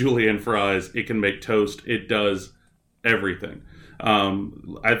 it julienne fries, it can make toast, it does everything.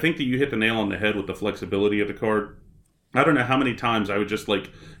 I think that you hit the nail on the head with the flexibility of the card. I don't know how many times I would just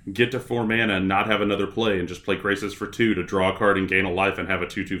get to 4 mana and not have another play and just play Krasis for 2 to draw a card and gain a life and have a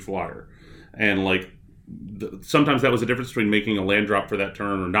 2/2 flyer. And sometimes that was the difference between making a land drop for that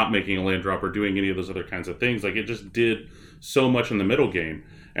turn or not making a land drop or doing any of those other kinds of things. It just did so much in the middle game.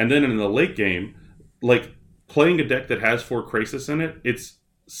 And then in the late game, playing a deck that has 4 Krasis in it, it's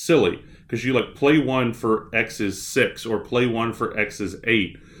silly. Because you play 1 for X is 6 or play 1 for X is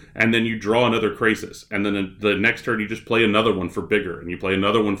 8. And then you draw another Krasis. And then the next turn you just play another one for bigger. And you play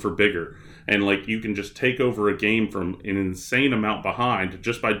another one for bigger. And you can just take over a game from an insane amount behind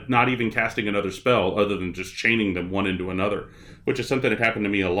just by not even casting another spell other than just chaining them one into another. Which is something that happened to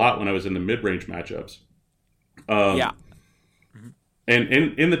me a lot when I was in the mid-range matchups. Yeah. And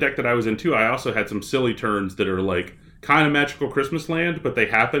in the deck that I was in too, I also had some silly turns that are kind of Magical Christmas Land, but they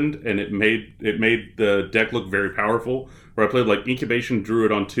happened and it made the deck look very powerful. Where I played Incubation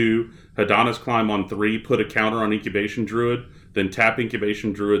Druid on 2, Hadana's Climb on 3, put a counter on Incubation Druid, then tap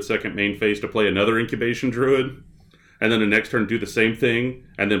Incubation Druid second main phase to play another Incubation Druid, and then the next turn do the same thing,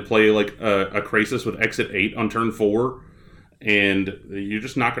 and then play a Krasis with exit 8 on turn 4. And you're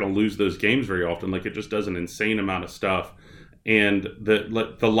just not going to lose those games very often. It just does an insane amount of stuff. And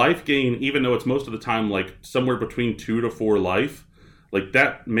the life gain, even though it's most of the time somewhere between 2 to 4 life,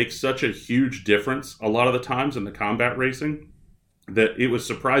 that makes such a huge difference a lot of the times in the combat racing that it was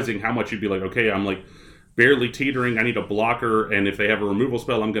surprising how much you'd be okay, I'm barely teetering, I need a blocker, and if they have a removal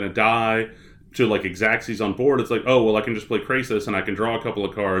spell, I'm going to die, to like Xaxes on board, it's like, oh, well, I can just play Krasis and I can draw a couple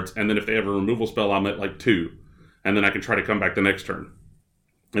of cards, and then if they have a removal spell, I'm at like 2, and then I can try to come back the next turn.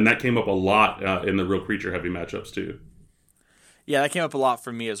 And that came up a lot in the real creature-heavy matchups, too. Yeah, that came up a lot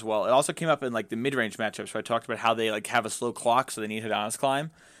for me as well. It also came up in like the mid-range matchups where I talked about how they like have a slow clock, so they need Hadana's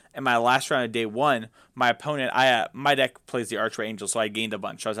Climb. And my last round of day 1, my opponent, my deck plays the Archway Angel, so I gained a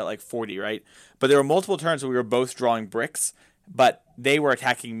bunch. I was at like 40, right? But there were multiple turns where we were both drawing bricks, but they were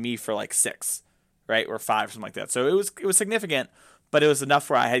attacking me for like 6, right, or 5, something like that. So it was significant, but it was enough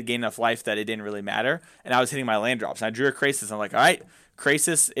where I had gained enough life that it didn't really matter, and I was hitting my land drops. And I drew a Krasis, and I'm like, all right,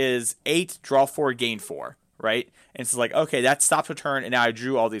 Krasis is 8, draw 4, gain 4, right? And it's like, okay, that stops a turn, and now I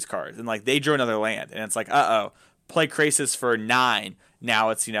drew all these cards, and like they drew another land, and it's like, play Krasis for 9.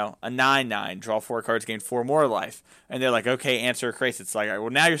 Now it's, a 9/9, draw 4 cards, gain 4 more life, and they're like, okay, answer Krasis. It's like, all right, well,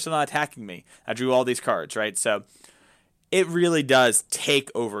 now you're still not attacking me. I drew all these cards, right? So it really does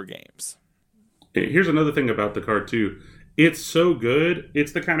take over games. Here's another thing about the card, too. It's so good.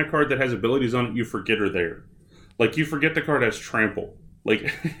 It's the kind of card that has abilities on it you forget are there. Like, you forget the card has Trample.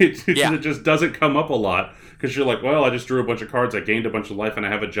 Like, it just doesn't come up a lot. Because you're like, well, I just drew a bunch of cards, I gained a bunch of life, and I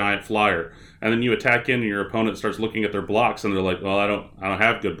have a giant flyer. And then you attack in, and your opponent starts looking at their blocks, and they're like, well, I don't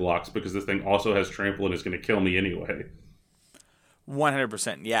have good blocks, because this thing also has Trample and is going to kill me anyway.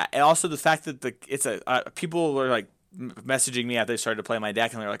 100%, yeah. And also the fact that people were like, messaging me after they started to play my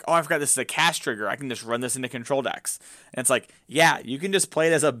deck, and they're like, oh, I forgot this is a cast trigger, I can just run this into control decks. And it's like, yeah, you can just play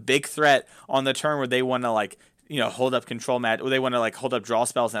it as a big threat on the turn where they want to like, hold up control or they want to like hold up draw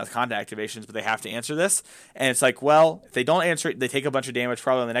spells and have contact activations, but they have to answer this. And it's like, well, if they don't answer it, they take a bunch of damage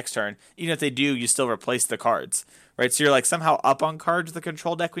probably on the next turn. Even if they do, you still replace the cards, right? So you're like somehow up on cards with the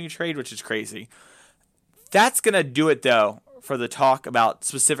control deck when you trade, which is crazy. That's gonna do it though for the talk about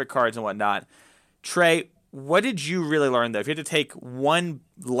specific cards and whatnot. Trey, what did you really learn, though? If you had to take one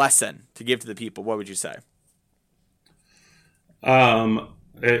lesson to give to the people, what would you say?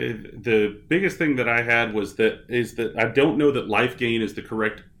 The biggest thing that I had is that I don't know that life gain is the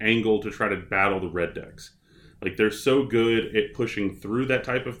correct angle to try to battle the red decks. Like, they're so good at pushing through that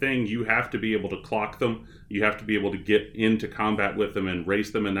type of thing. You have to be able to clock them. You have to be able to get into combat with them and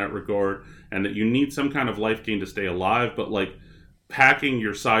race them in that regard. And that you need some kind of life gain to stay alive, but like, packing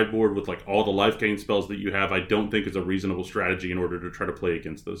your sideboard with like all the life gain spells that you have, I don't think is a reasonable strategy in order to try to play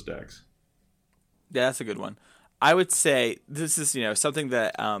against those decks. Yeah, that's a good one. I would say this is something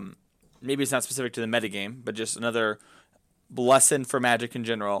that maybe it's not specific to the metagame, but just another lesson for Magic in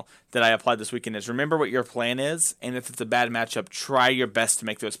general that I applied this weekend is remember what your plan is, and if it's a bad matchup, try your best to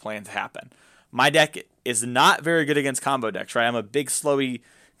make those plans happen. My deck is not very good against combo decks, right? I'm a big slowy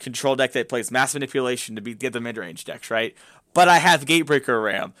control deck that plays mass manipulation to get the mid-range decks, right? But I have Gatebreaker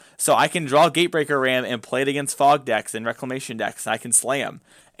Ram, so I can draw Gatebreaker Ram and play it against Fog decks and Reclamation decks, and I can slay them.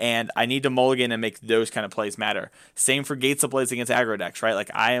 And I need to mulligan and make those kind of plays matter. Same for Gates of Blaze against aggro decks, right?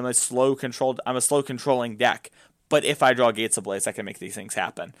 Like I'm a slow controlling deck, but if I draw Gates of Blaze, I can make these things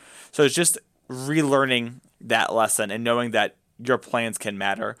happen. So it's just relearning that lesson and knowing that your plans can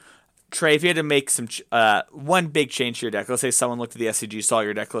matter. Trey, if you had to make one big change to your deck, let's say someone looked at the SCG, saw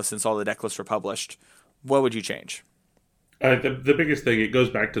your deck list, and saw the deck lists were published, what would you change? The biggest thing, it goes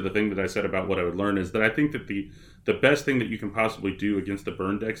back to the thing that I said about what I would learn, is that I think that the best thing that you can possibly do against the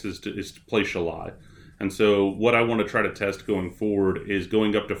burn decks is to play Shalai. And so what I want to try to test going forward is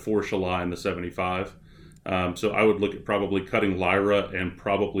going up to 4 Shalai in the 75. So I would look at probably cutting Lyra and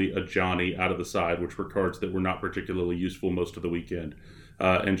probably a Johnny out of the side, which were cards that were not particularly useful most of the weekend.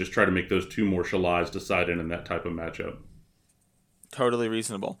 And just try to make those 2 more Shalais decide in that type of matchup. Totally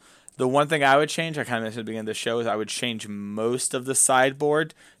reasonable. The one thing I would change, I kind of mentioned at the beginning of the show, is I would change most of the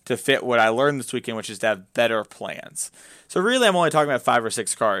sideboard to fit what I learned this weekend, which is to have better plans. So really, I'm only talking about 5 or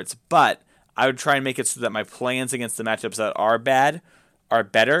 6 cards, but I would try and make it so that my plans against the matchups that are bad are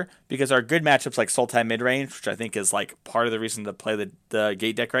better, because our good matchups like Sultai midrange, which I think is like part of the reason to play the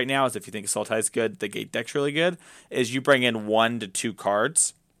gate deck right now, is if you think Sultai is good, the gate deck's really good, is you bring in 1 to 2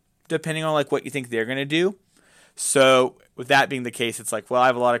 cards, depending on like what you think they're going to do. So with that being the case, it's like, well, I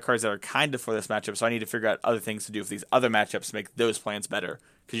have a lot of cards that are kind of for this matchup, so I need to figure out other things to do for these other matchups to make those plans better,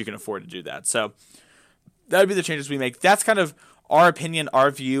 because you can afford to do that. So that would be the changes we make. That's kind of our opinion, our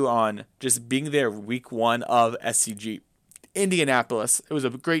view on just being there week 1 of SCG. Indianapolis. It was a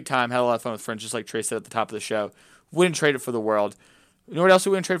great time. Had a lot of fun with friends, just like Trey said at the top of the show. Wouldn't trade it for the world. You know what else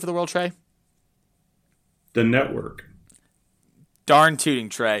we wouldn't trade for the world, Trey? The network. Darn tooting,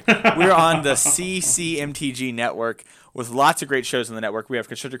 Trey. We're on the CCMTG network with lots of great shows on the network. We have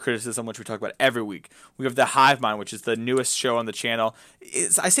Constructive Criticism, which we talk about every week. We have The Hive Mind, which is the newest show on the channel.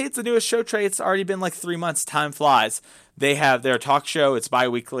 I say it's the newest show, Trey. It's already been like 3 months. Time flies. They have their talk show. It's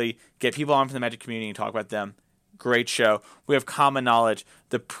bi-weekly. Get people on from the Magic community and talk about them. Great show. We have Common Knowledge,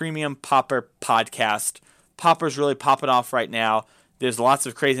 the Premium Pauper podcast. Pauper's really popping off right now. There's lots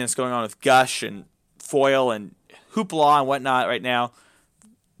of craziness going on with Gush and Foil and Hoopla and whatnot right now.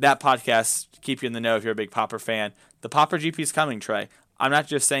 That podcast keep you in the know if you're a big Pauper fan. The Pauper GP is coming, Trey. I'm not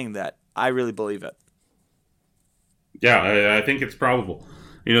just saying that. I really believe it. Yeah, I think it's probable.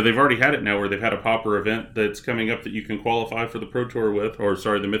 You know, they've already had it now where they've had a Pauper event that's coming up that you can qualify for the Pro Tour with, or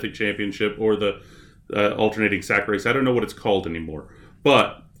the Mythic Championship, or the alternating sack race. I don't know what it's called anymore.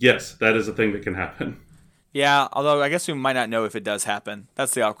 But, yes, that is a thing that can happen. Yeah, although I guess we might not know if it does happen.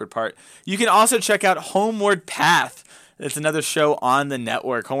 That's the awkward part. You can also check out Homeward Path. It's another show on the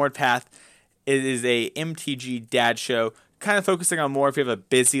network. Homeward Path is a MTG dad show, kind of focusing on more if you have a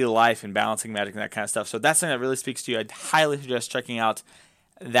busy life and balancing Magic and that kind of stuff. So that's something that really speaks to you. I'd highly suggest checking out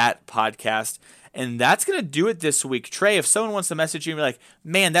that podcast. And that's going to do it this week. Trey, if someone wants to message you and be like,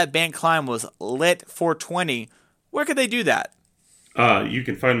 man, that Bant Climb was lit 420, where could they do that? You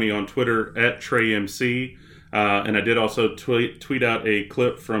can find me on Twitter at TreyMC. And I did also tweet out a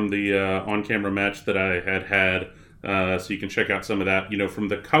clip from the on-camera match that I had. So you can check out some of that, from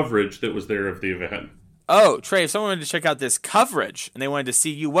the coverage that was there of the event. Oh, Trey, if someone wanted to check out this coverage and they wanted to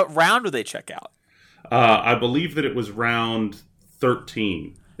see you, what round would they check out? I believe that it was round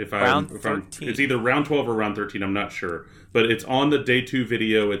 13. Round 13. It's either round 12 or round 13, I'm not sure. But it's on the day 2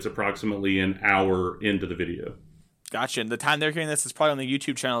 video. It's approximately an hour into the video. Gotcha. And the time they're hearing this is probably on the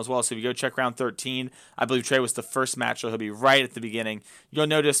YouTube channel as well. So if you go check round 13, I believe Trey was the first match, so he'll be right at the beginning. You'll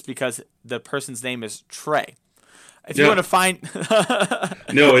notice because the person's name is Trey. If you want to find...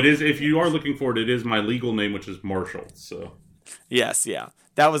 No, it is. If you are looking for it, it is my legal name, which is Marshall. So yes, yeah.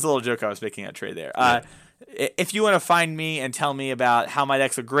 That was a little joke I was making at Trey there. Yeah. If you want to find me and tell me about how my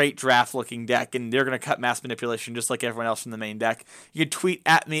deck's a great draft-looking deck and they're going to cut mass manipulation just like everyone else from the main deck, you can tweet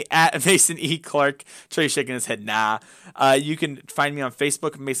at me at Mason E. Clark. Trey's shaking his head, nah. You can find me on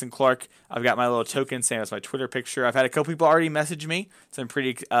Facebook, Mason Clark. I've got my little token saying that's my Twitter picture. I've had a couple people already message me. It's been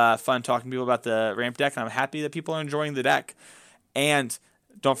pretty fun talking to people about the ramp deck, and I'm happy that people are enjoying the deck. And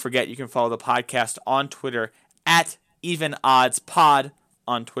don't forget, you can follow the podcast on Twitter at EvenOddsPod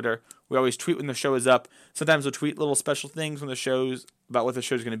on Twitter. We always tweet when the show is up. Sometimes we'll tweet little special things when the show's about what the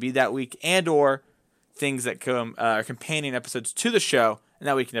show's going to be that week, and or things that come are companion episodes to the show, and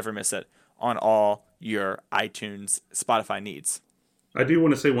that way you can never miss it on all your iTunes, Spotify needs. I do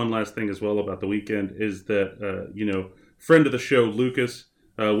want to say one last thing as well about the weekend is that friend of the show Lucas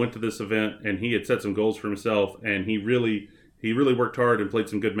went to this event and he had set some goals for himself, and he really worked hard and played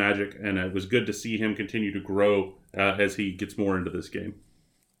some good Magic, and it was good to see him continue to grow as he gets more into this game.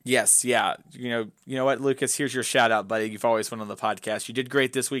 Yes, yeah. You know what, Lucas? Here's your shout out, buddy. You've always won on the podcast. You did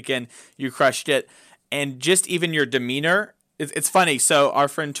great this weekend. You crushed it, and just even your demeanor. It's funny. So our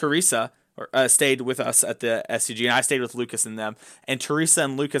friend Teresa stayed with us at the SCG, and I stayed with Lucas and them. And Teresa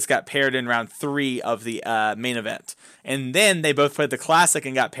and Lucas got paired in round 3 of the main event, and then they both played the Classic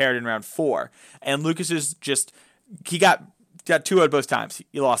and got paired in round 4. And Lucas is he got 2-0 both times.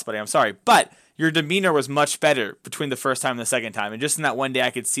 You lost, buddy. I'm sorry, but your demeanor was much better between the first time and the second time. And just in that one day,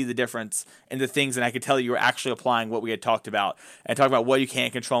 I could see the difference in the things, and I could tell you were actually applying what we had talked about, and talk about what you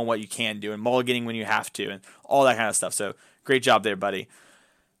can't control and what you can do, and mulliganing when you have to, and all that kind of stuff. So great job there, buddy.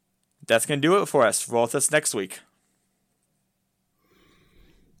 That's going to do it for us. Roll with us next week.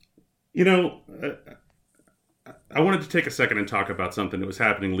 I wanted to take a second and talk about something that was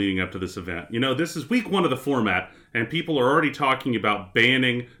happening leading up to this event. This is week 1 of the format, and people are already talking about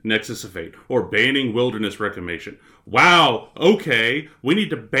banning Nexus of Fate or banning Wilderness Reclamation. Wow, okay, we need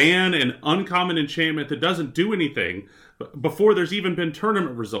to ban an uncommon enchantment that doesn't do anything before there's even been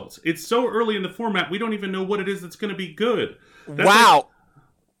tournament results. It's so early in the format, we don't even know what it is that's going to be good.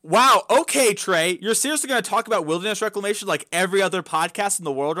 Wow, okay, Trey, you're seriously going to talk about Wilderness Reclamation like every other podcast in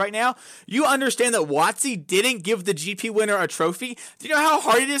the world right now? You understand that WotC didn't give the GP winner a trophy? Do you know how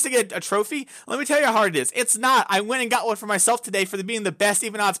hard it is to get a trophy? Let me tell you how hard it is. It's not. I went and got one for myself today for being the best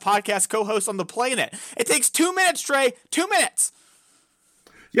Even Odds podcast co-host on the planet. It takes 2 minutes, Trey. 2 minutes.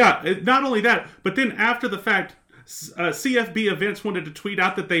 Yeah, not only that, but then after the fact, CFB Events wanted to tweet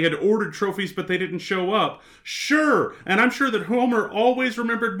out that they had ordered trophies, but they didn't show up. Sure, and I'm sure that Homer always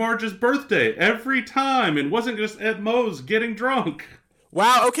remembered Marge's birthday every time and wasn't just at Moe's getting drunk.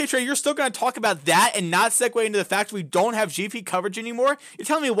 Wow, okay, Trey, you're still going to talk about that and not segue into the fact we don't have GP coverage anymore? You're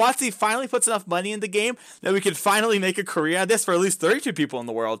telling me WotC finally puts enough money in the game that we could finally make a career out of this for at least 32 people in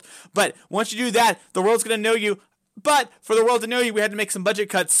the world. But once you do that, the world's going to know you. But for the world to know you, we had to make some budget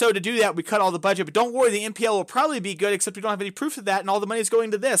cuts. So to do that, we cut all the budget. But don't worry, the MPL will probably be good, except we don't have any proof of that, and all the money's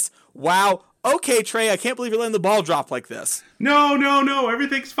going to this. Wow. Okay, Trey, I can't believe you're letting the ball drop like this. No,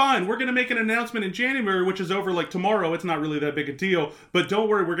 everything's fine. We're going to make an announcement in January, which is over like tomorrow. It's not really that big a deal. But don't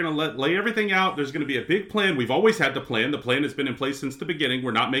worry, we're going to lay everything out. There's going to be a big plan. We've always had the plan. The plan has been in place since the beginning.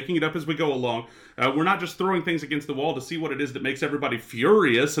 We're not making it up as we go along. We're not just throwing things against the wall to see what it is that makes everybody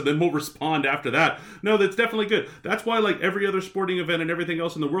furious, and then we'll respond after that. No, that's definitely good. That's why like every other sporting event and everything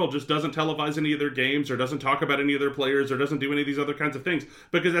else in the world just doesn't televise any of their games or doesn't talk about any of their players or doesn't do any of these other kinds of things,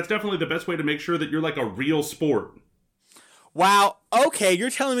 because that's definitely the best way to make sure that you're like a real sport. Wow, okay, you're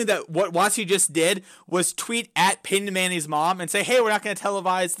telling me that what WotC just did was tweet at Peyton Manning's mom and say, hey, we're not going to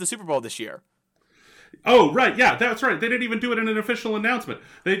televise the Super Bowl this year. Oh, right, yeah, that's right. They didn't even do it in an official announcement.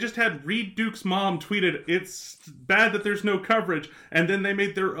 They just had Reed Duke's mom tweeted, it's bad that there's no coverage, and then they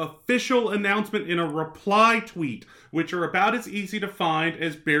made their official announcement in a reply tweet, which are about as easy to find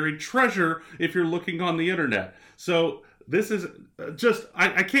as buried treasure if you're looking on the internet. So this is just,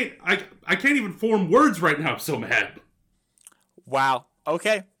 I can't even form words right now. I'm so mad. Wow,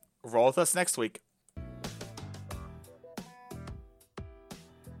 okay, roll with us next week.